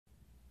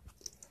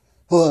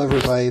Hello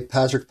everybody,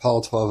 Patrick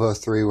Paul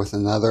 1203 with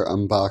another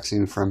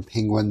unboxing from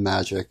Penguin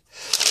Magic.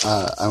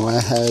 I went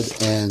ahead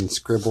and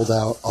scribbled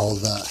out all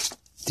the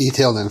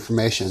detailed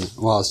information.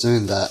 While I was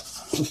doing that,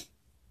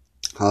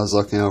 I was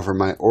looking over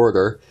my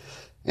order,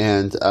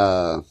 and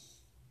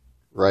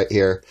right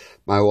here,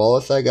 my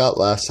wallet that I got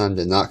last time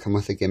did not come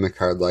with a gimmick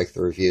card like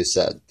the review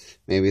said.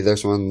 Maybe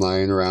there's one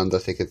lying around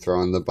that they could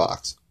throw in the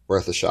box.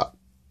 Worth a shot.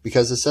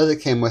 Because it said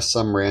it came with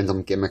some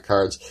random gimmick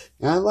cards,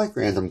 and I like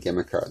random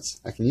gimmick cards.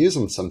 I can use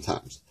them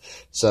sometimes.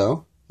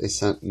 So, they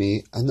sent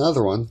me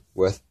another one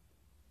with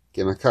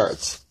gimmick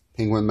cards.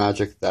 Penguin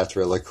Magic, that's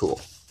really cool.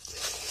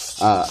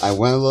 I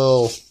went a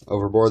little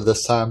overboard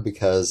this time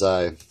because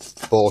I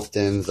bulked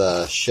in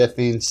the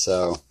shipping,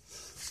 so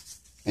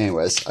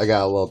anyways, I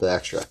got a little bit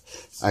extra.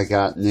 I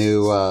got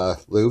new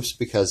loops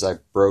because I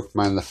broke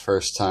mine the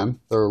first time.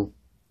 They're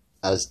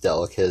as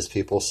delicate as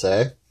people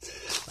say.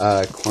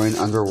 Coin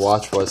Under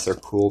Watch was their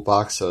cool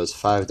box, so it's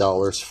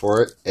 $5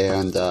 for it,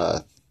 and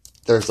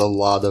there's a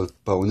lot of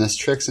bonus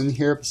tricks in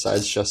here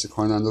besides just a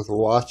coin under the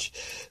watch,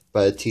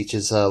 but it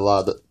teaches a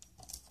lot of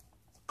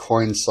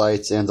coin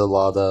sites and a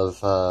lot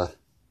of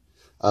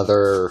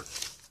other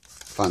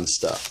fun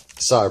stuff.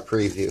 Saw a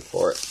preview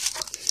for it.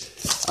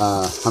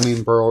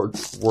 Hummingbird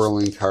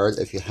Whirling card.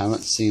 If you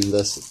haven't seen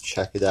this,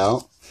 check it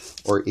out.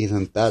 Or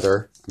even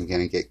better, I'm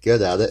going to get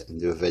good at it and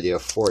do a video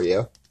for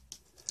you.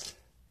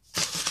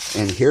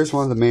 And here's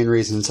one of the main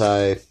reasons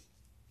I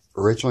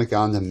originally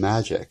got into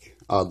Magic,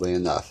 oddly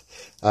enough.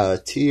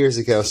 2 years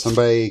ago,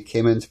 somebody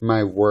came into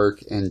my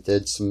work and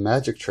did some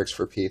magic tricks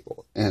for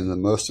people. And the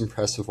most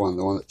impressive one,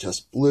 the one that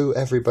just blew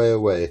everybody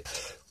away,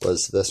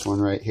 was this one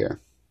right here.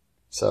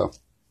 So,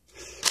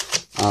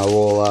 I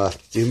will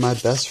do my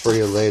best for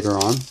you later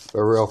on.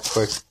 But real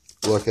quick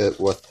look at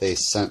what they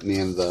sent me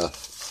in the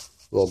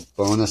little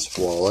bonus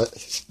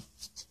wallet.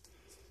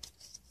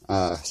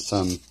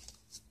 Some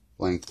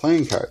blank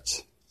playing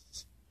cards.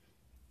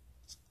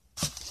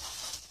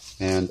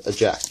 And a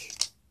jack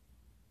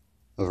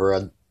of a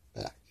red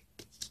back.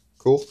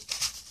 Cool.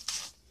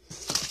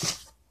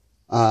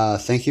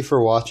 Thank you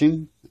for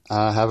watching.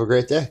 Have a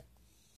great day.